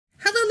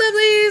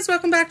guys,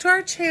 welcome back to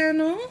our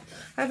channel.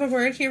 I have a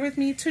word here with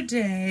me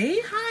today.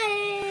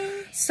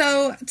 Hi.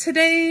 So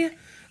today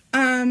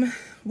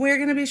we're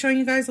going to be showing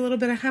you guys a little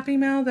bit of Happy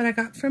Mail that I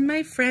got from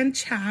my friend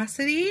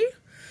Chastity.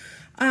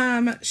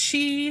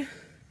 She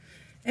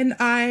and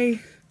I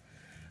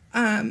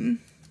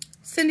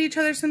send each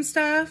other some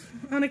stuff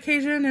on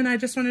occasion, and I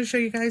just wanted to show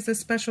you guys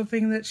this special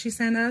thing that she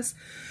sent us.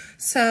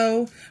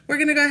 So we're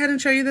going to go ahead and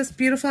show you this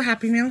beautiful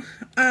Happy Mail.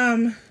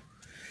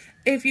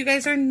 If you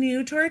guys are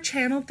new to our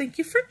channel, thank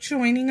you for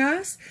joining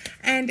us.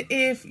 And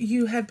if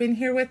you have been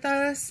here with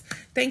us,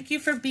 thank you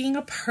for being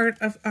a part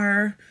of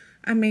our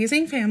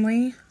amazing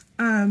family.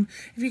 If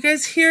you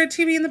guys hear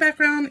TV in the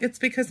background, it's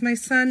because my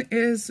son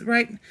is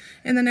right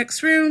in the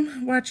next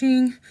room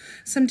watching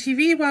some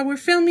TV while we're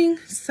filming.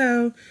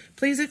 So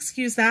please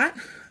excuse that.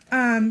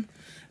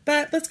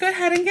 But let's go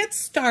ahead and get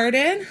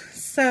started.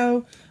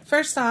 So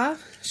first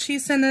off, she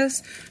sent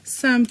us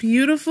some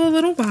beautiful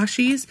little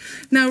washies.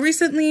 Now,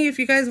 recently, if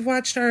you guys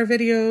watched our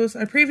videos,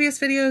 our previous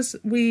videos,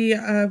 we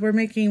were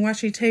making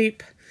washi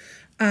tape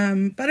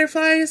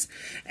butterflies,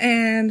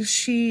 and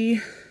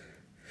she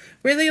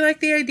really liked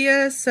the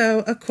idea. So,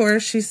 of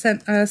course, she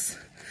sent us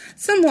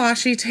some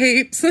washi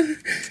tapes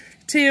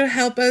to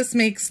help us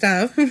make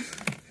stuff.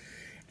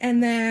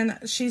 And then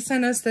she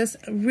sent us this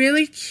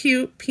really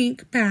cute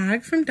pink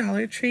bag from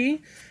Dollar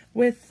Tree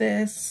with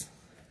this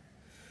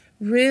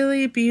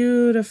really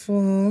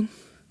beautiful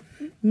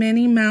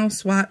Minnie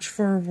Mouse watch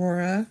for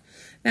Aurora.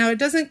 Now, it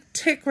doesn't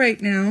tick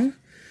right now,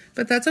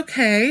 but that's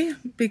okay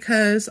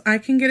because I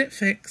can get it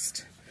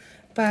fixed.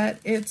 But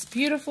it's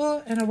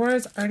beautiful, and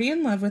Aurora's already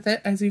in love with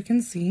it, as you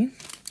can see.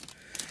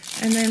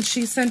 And then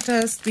she sent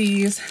us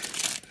these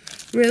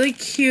really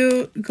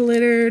cute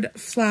glittered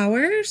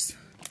flowers.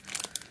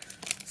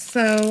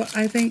 So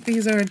I think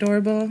these are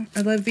adorable.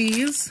 I love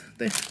these.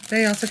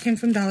 They also came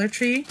from Dollar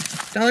Tree.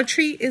 Dollar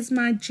Tree is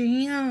my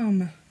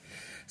jam.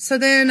 So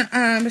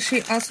then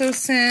she also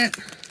sent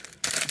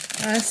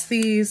us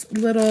these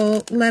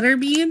little letter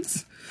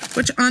beads,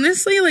 which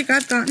honestly, like,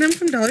 I've gotten them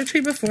from Dollar Tree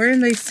before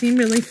and they seem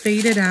really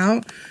faded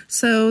out.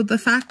 So the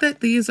fact that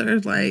these are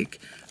like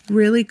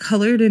really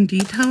colored and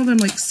detailed, I'm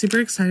like super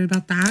excited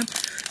about that.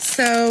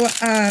 So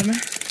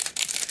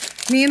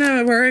me and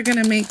Aurora are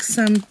gonna make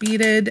some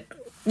beaded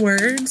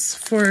words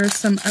for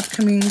some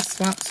upcoming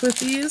swaps with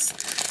these.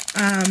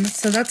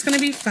 So that's going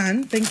to be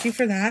fun. Thank you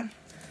for that.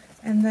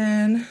 And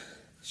then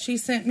she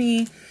sent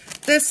me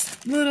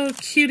this little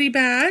cutie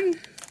bag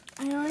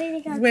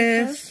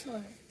with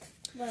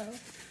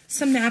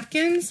some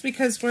napkins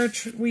because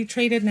we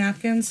traded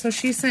napkins. So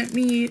she sent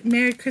me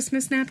Merry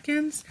Christmas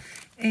napkins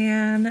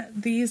and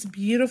these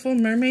beautiful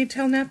mermaid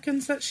tail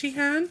napkins that she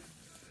had.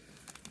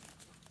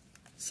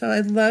 So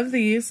I love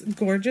these.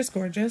 Gorgeous,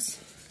 gorgeous.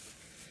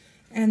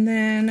 And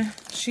then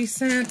she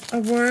sent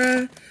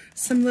Aurora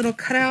some little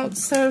cutouts.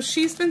 So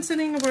she's been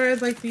sending Aurora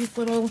like these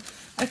little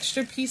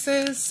extra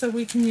pieces so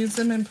we can use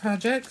them in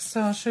projects.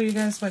 So I'll show you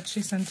guys what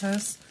she sent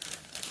us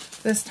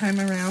this time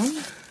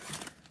around.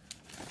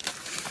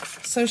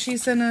 So she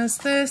sent us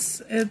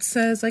this. It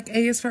says like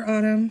A is for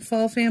autumn,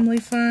 fall family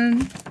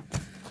fun,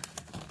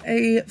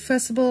 a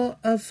festival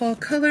of fall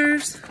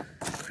colors,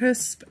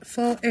 crisp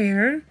fall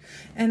air.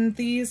 And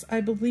these,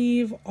 I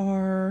believe,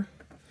 are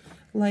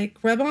like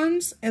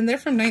rub-ons, and they're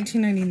from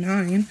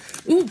 1999.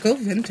 Ooh, go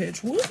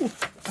vintage. Woo!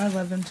 I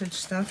love vintage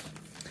stuff.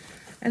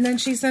 And then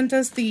she sent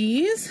us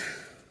these.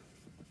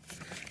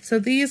 So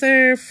these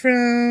are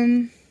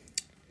from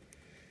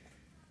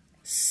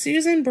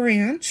Susan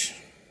Branch.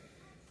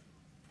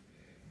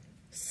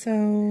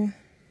 So,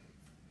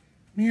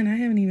 man, I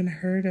haven't even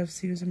heard of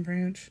Susan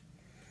Branch.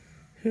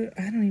 I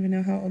don't even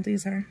know how old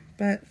these are.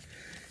 But,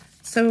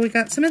 so we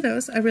got some of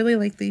those. I really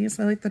like these.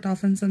 I like the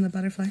dolphins and the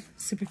butterfly.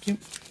 Super cute.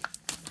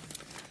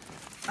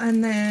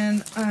 And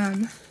then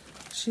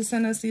she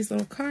sent us these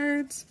little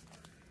cards.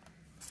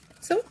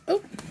 So,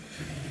 oh.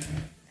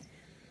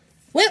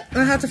 Well,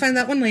 I'll have to find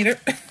that one later.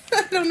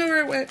 I don't know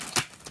where it went.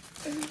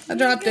 I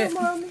dropped it.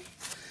 Mom.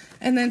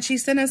 And then she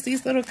sent us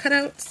these little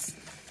cutouts.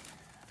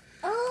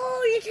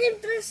 Oh, you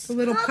can just the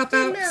little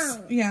pop-outs.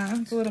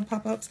 Yeah, the little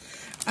pop-outs.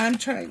 I'm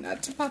trying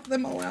not to pop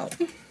them all out.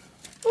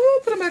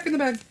 Oh, put them back in the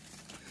bag.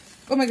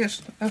 Oh my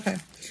gosh. Okay.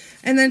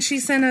 And then she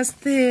sent us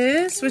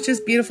this, which is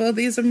beautiful.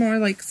 These are more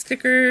like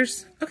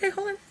stickers. Okay,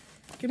 hold on.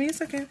 Give me a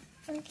second.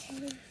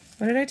 Okay.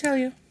 What did I tell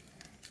you?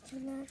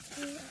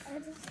 I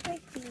just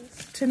like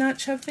these. To not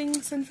shove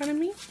things in front of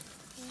me?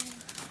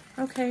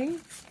 Yeah. Okay.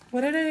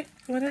 What did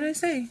I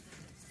say?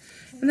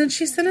 And then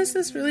she sent us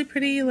this really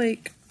pretty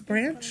like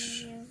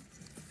branch.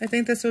 I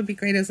think this would be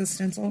great as a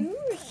stencil.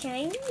 Ooh,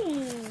 shiny.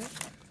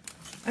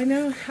 I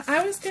know.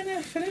 I was going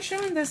to finish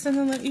showing this and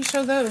then let you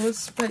show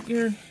those, but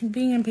you're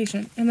being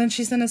impatient. And then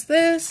she sent us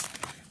this,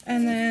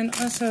 and then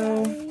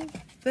also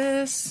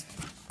this.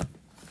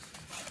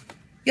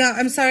 Yeah,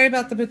 I'm sorry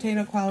about the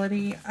potato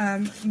quality.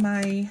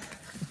 My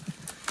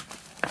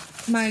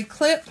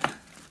clip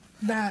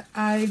that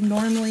I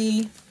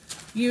normally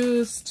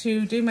use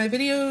to do my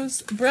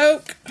videos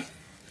broke,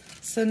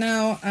 so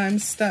now I'm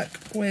stuck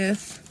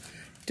with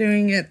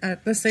doing it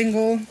at this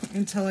angle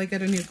until I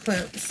get a new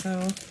clip.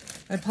 So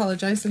I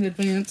apologize in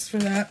advance for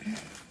that.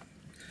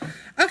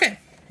 Okay,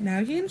 now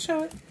you can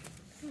show it.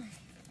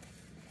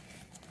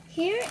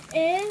 Here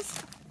is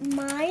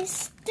my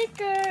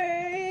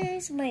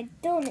stickers, my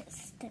donut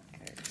stickers.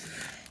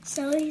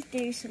 So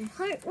there's some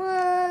heart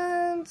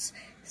ones,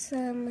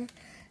 some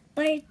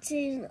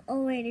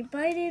already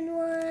bitten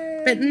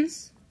ones. Bitten?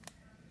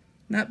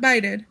 Not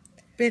bited.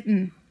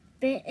 Bitten.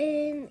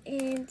 Bitten,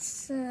 and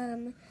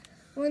some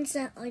ones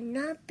that are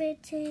not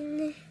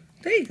bitten.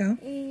 There you go.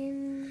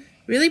 And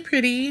really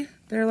pretty.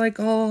 They're like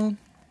all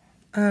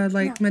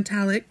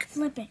metallic.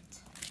 Flip it.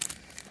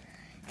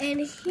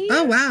 And here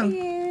oh, wow.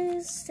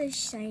 is the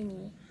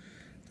shiny.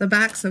 The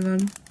backs of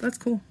them. That's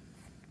cool.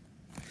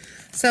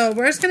 So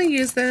we're just going to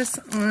use this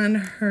on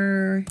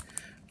her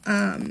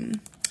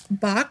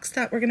box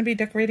that we're going to be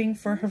decorating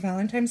for her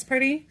Valentine's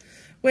party,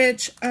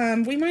 which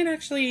we might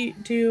actually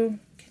do.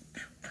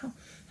 Ow,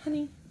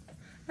 honey,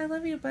 I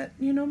love you, but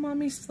you know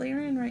mommy's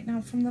flaring right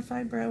now from the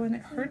fibro and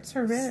it hurts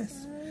her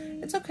wrist. Sorry.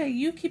 It's okay.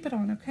 You keep it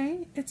on,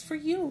 okay? It's for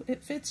you.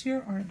 It fits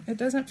your arm. It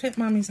doesn't fit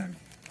mommy's arm.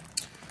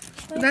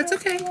 But that's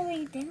okay. All the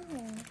way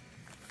down.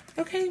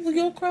 Okay, well,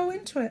 you'll grow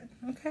into it,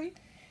 okay?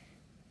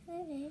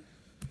 Okay.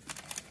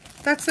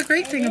 That's the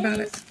great thing about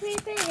it. It's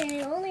pretty big and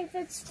it only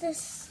fits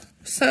this.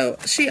 So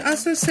she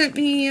also sent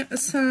me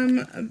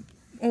some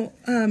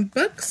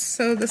books.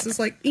 So this is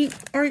like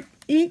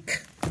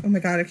ink. Oh my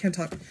God, I can't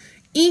talk.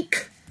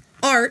 Ink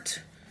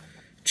art.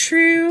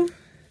 True.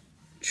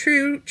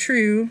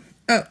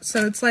 Oh,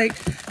 so it's like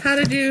how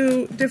to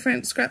do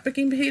different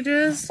scrapbooking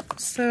pages.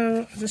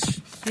 So I'll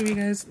just give you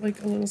guys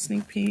like a little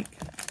sneak peek.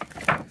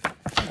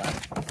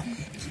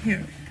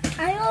 Here.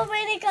 I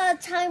already got a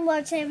time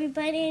watch,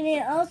 everybody, and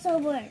it also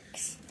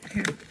works.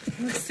 Here.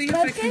 Let's see if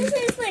But I can. this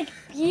is like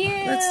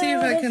beautiful. Let's see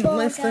if I can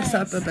lift this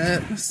up a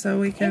bit so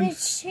we can. And it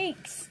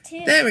shakes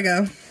too. There we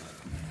go.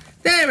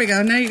 There we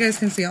go. Now you guys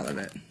can see all of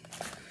it.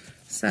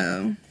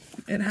 So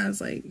it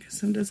has like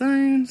some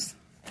designs.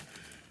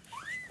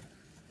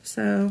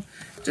 So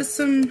just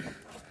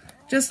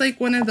like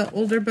one of the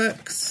older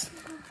books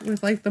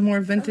with like the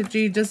more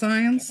vintagey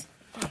designs.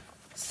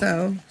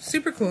 So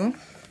super cool.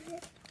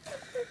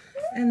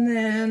 And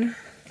then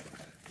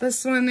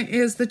this one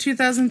is the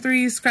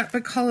 2003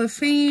 Scrapbook Hall of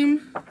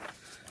Fame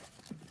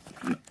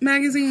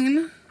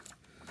magazine.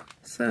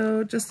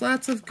 So just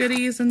lots of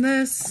goodies in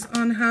this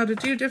on how to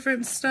do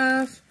different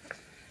stuff.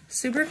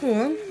 Super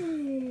cool.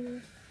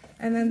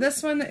 And then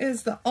this one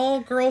is the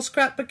all-girl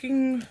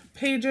scrapbooking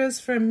pages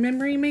from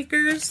Memory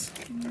Makers.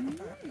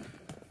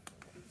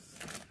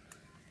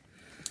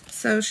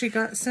 So she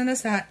sent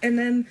us that. And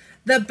then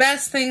the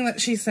best thing that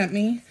she sent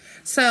me.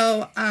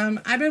 So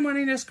I've been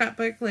wanting to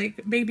scrapbook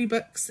like baby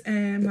books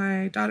and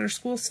my daughter's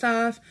school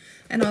stuff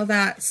and all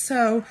that.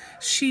 So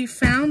she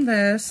found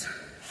this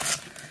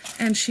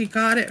and she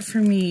got it for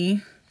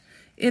me.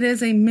 It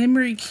is a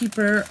memory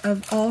keeper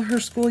of all her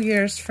school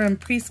years from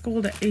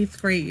preschool to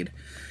 8th grade.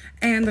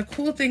 And the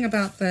cool thing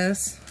about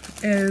this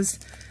is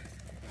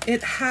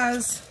it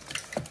has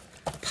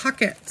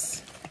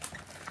pockets.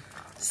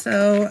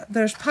 So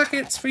there's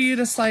pockets for you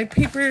to slide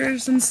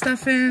papers and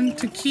stuff in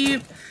to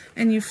keep,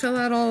 and you fill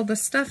out all the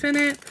stuff in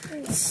it.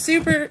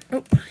 Super,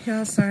 oh,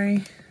 yeah,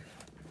 sorry.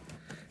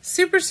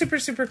 Super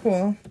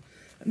cool.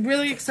 I'm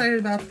really excited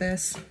about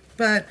this.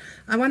 But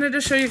I wanted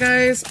to show you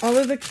guys all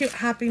of the cute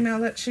Happy Mail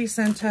that she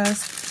sent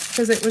us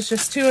because it was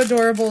just too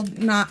adorable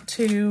not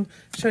to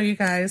show you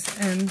guys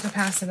and to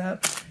pass it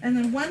up. And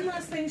then one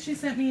last thing she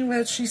sent me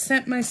was she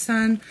sent my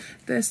son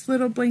this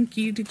little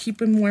blankie to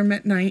keep him warm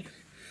at night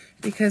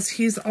because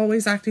he's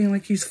always acting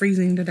like he's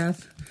freezing to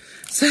death.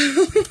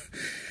 So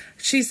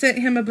she sent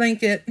him a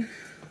blanket.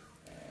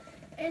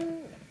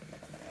 And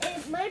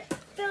it might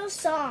feel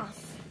soft.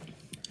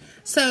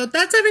 So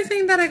that's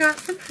everything that I got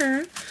from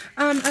her.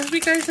 I hope you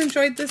guys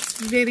enjoyed this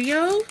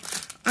video.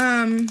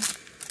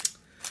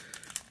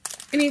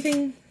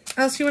 Anything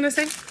else you want to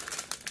say?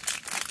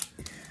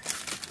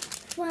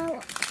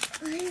 Well,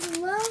 I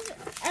love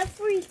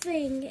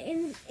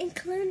everything,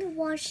 including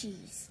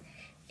washies.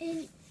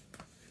 And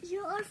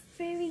you are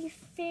very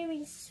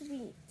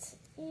sweet.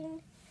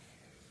 And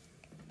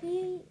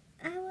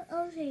I will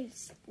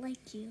always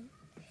like you.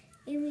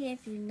 Even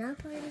if you're not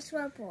part of the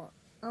swap, or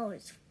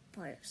always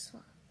part of the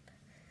swap.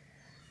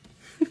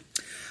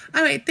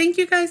 All right, thank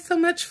you guys so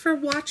much for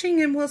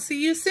watching, and we'll see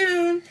you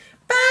soon.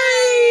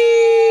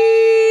 Bye!